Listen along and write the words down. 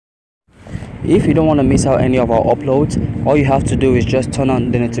If you don't want to miss out any of our uploads, all you have to do is just turn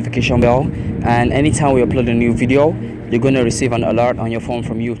on the notification bell, and anytime we upload a new video, you're going to receive an alert on your phone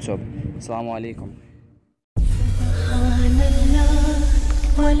from YouTube. Assalamu alaikum.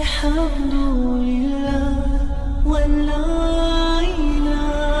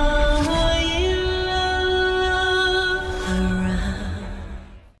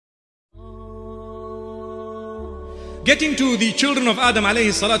 Getting to the children of Adam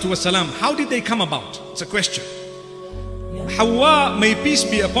alayhi salatu wasalam, how did they come about? It's a question. Hawa, may peace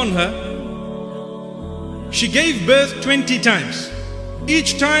be upon her, she gave birth 20 times.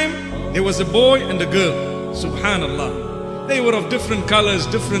 Each time there was a boy and a girl. Subhanallah. They were of different colors,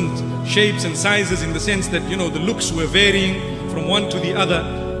 different shapes and sizes, in the sense that, you know, the looks were varying from one to the other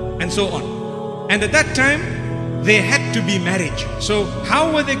and so on. And at that time there had to be marriage. So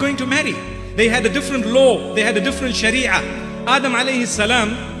how were they going to marry? They had a different law, they had a different sharia. Adam alayhi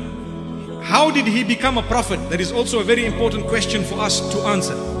salam, how did he become a prophet? That is also a very important question for us to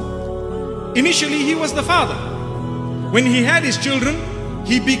answer. Initially he was the father. When he had his children,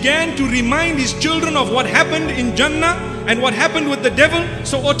 he began to remind his children of what happened in Jannah and what happened with the devil.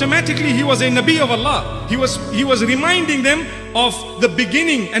 So automatically he was a Nabi of Allah. He was reminding them of the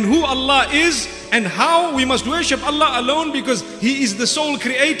beginning and who Allah is, and how we must worship Allah alone because He is the sole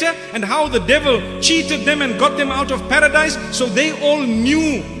creator, and how the devil cheated them and got them out of paradise. So they all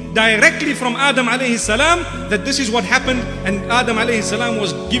knew directly from Adam alayhi salam that this is what happened, and Adam alayhi salam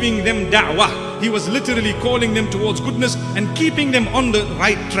was giving them da'wah. He was literally calling them towards goodness and keeping them on the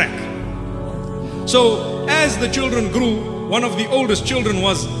right track. So as the children grew, one of the oldest children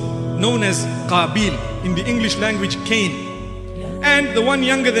was known as QABIL, in the English language Cain. And the one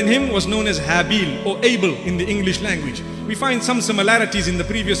younger than him was known as HABIL or ABIL in the English language. We find some similarities in the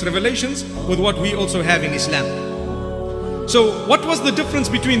previous revelations with what we also have in Islam. So what was the difference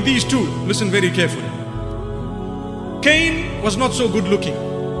between these two? Listen very carefully. Cain was not so good looking,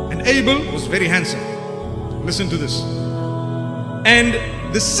 and Abel was very handsome. Listen to this. And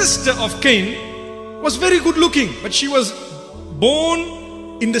the sister of Cain was very good looking, but she was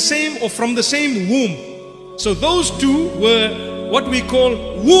born in the same or from the same womb. So those two were what we call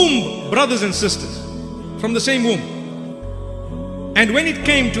womb brothers and sisters, from the same womb. And when it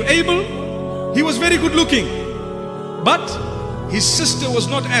came to Abel, he was very good looking, but his sister was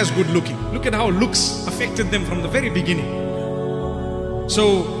not as good looking. Look at how looks affected them from the very beginning.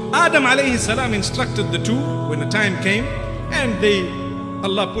 So Adam alayhi salam instructed the two when the time came, and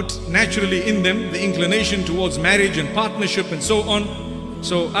Allah put naturally in them the inclination towards marriage and partnership and so on.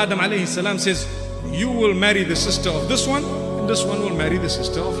 So Adam alayhi salam says, you will marry the sister of this one, and this one will marry the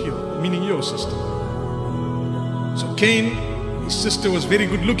sister of you, meaning your sister. So Cain, his sister was very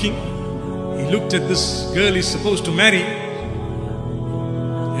good looking. He looked at this girl he's supposed to marry,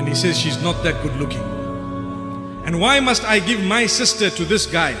 and he says, she's not that good looking. And why must I give my sister to this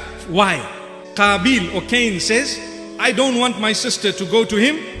guy? Why? QABIL or Cain says, I don't want my sister to go to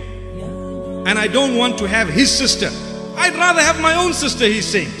him, and I don't want to have his sister. I'd rather have my own sister, he's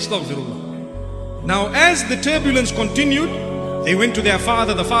saying. Astaghfirullah. Now as the turbulence continued, they went to their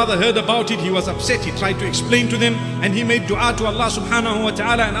father. The father heard about it. He was upset. He tried to explain to them, and he made dua to Allah subhanahu wa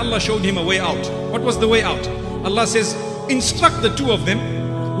ta'ala, and Allah showed him a way out. What was the way out? Allah says, instruct the two of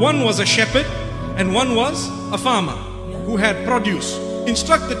them. One was a shepherd and one was a farmer who had produce.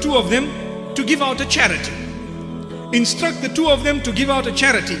 Instruct the two of them to give out a charity. Instruct the two of them to give out a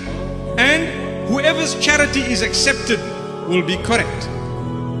charity, and whoever's charity is accepted will be correct.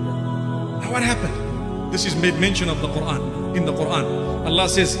 Now what happened? This is made mention of the Quran. In the Quran, Allah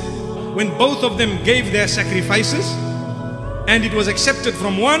says, when both of them gave their sacrifices, and it was accepted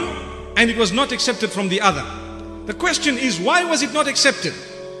from one and it was not accepted from the other. The question is, why was it not accepted?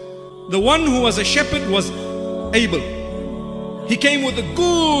 The one who was a shepherd was Abel. He came with a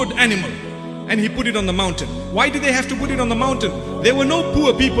good animal and he put it on the mountain. Why did they have to put it on the mountain? There were no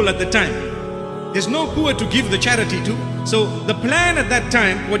poor people at the time. There's no poor to give the charity to. So the plan at that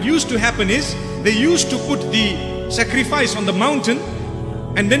time, what used to happen is, they used to put the sacrifice on the mountain,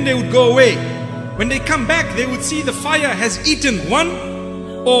 and then they would go away. When they come back, they would see the fire has eaten one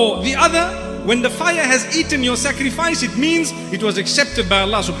or the other. When the fire has eaten your sacrifice, it means it was accepted by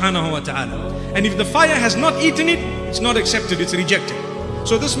Allah subhanahu wa ta'ala. And if the fire has not eaten it, it's not accepted, it's rejected.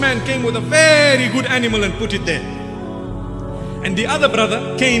 So this man came with a very good animal and put it there. And the other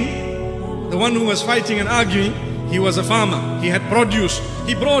brother, Cain, the one who was fighting and arguing, he was a farmer. He had produce.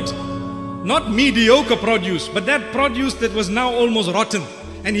 He brought not mediocre produce, but that produce that was now almost rotten.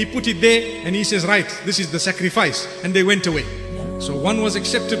 And he put it there and he says, right, this is the sacrifice. And they went away. So one was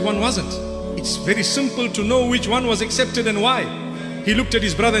accepted, one wasn't. It's very simple to know which one was accepted and why. he looked at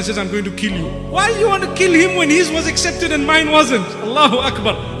his brother and says, I'm going to kill you. Why do you want to kill him when his was accepted and mine wasn't? Allahu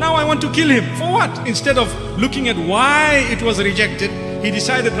Akbar. Now I want to kill him. For what? Instead of looking at why it was rejected, he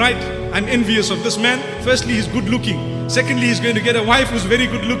decided, right, I'm envious of this man. Firstly, he's good looking. Secondly, he's going to get a wife who's very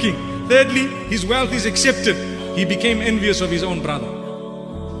good looking. Thirdly, his wealth is accepted. He became envious of his own brother.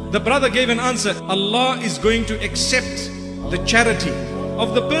 The brother gave an answer. Allah is going to accept the charity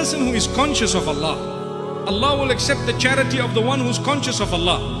of the person who is conscious of Allah. Allah will accept the charity of the one who's conscious of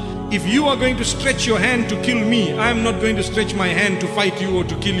Allah. If you are going to stretch your hand to kill me, I am not going to stretch my hand to fight you or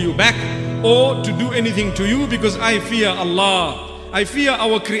to kill you back or to do anything to you, because I fear Allah. I fear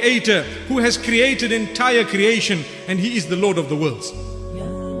our Creator who has created entire creation, and He is the Lord of the worlds.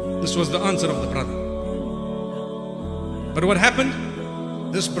 This was the answer of the brother. But what happened?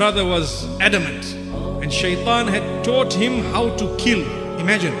 This brother was adamant, and Shaitan had taught him how to kill.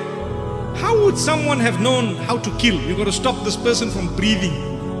 Imagine, how would someone have known how to kill? You got to stop this person from breathing.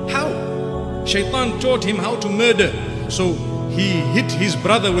 How? Shaitan taught him how to murder. So he hit his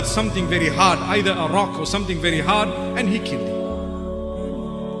brother with something very hard, either a rock or something very hard, and he killed him.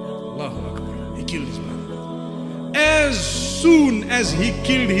 Allahu Akbar. He killed his brother. As soon as he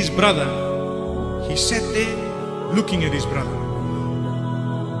killed his brother, he sat there looking at his brother,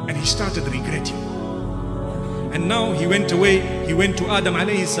 and he started regretting. And now he went away, he went to Adam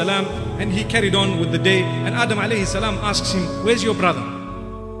alayhi salam, and he carried on with the day. And Adam alayhi salam asks him, where's your brother?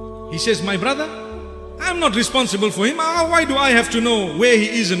 He says, my brother? I'm not responsible for him. Why do I have to know where he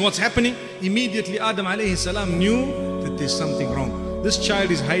is and what's happening? Immediately Adam alayhi salam knew that there's something wrong. This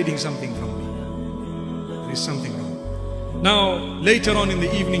child is hiding something from me. There is something wrong. Now, later on in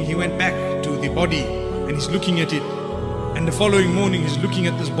the evening, he went back to the body and he's looking at it. And the following morning, he's looking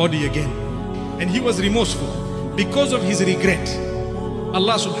at this body again. And he was remorseful. Because of his regret,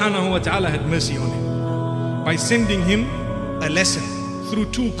 Allah subhanahu wa ta'ala had mercy on him by sending him a lesson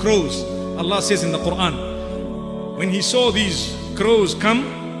through two crows. Allah says in the Quran, when he saw these crows come,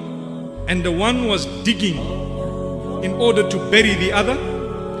 and the one was digging in order to bury the other,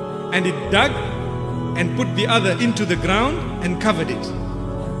 and it dug and put the other into the ground and covered it.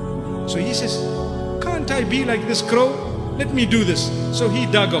 So he says, can't I be like this crow? Let me do this. So he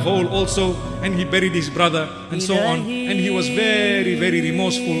dug a hole also, and he buried his brother, and so on. And he was very, very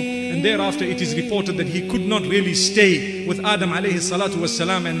remorseful. And thereafter it is reported that he could not really stay with Adam alayhi salatu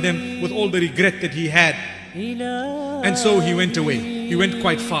wassalam and them, with all the regret that he had. And so he went away. He went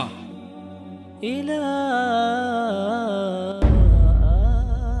quite far.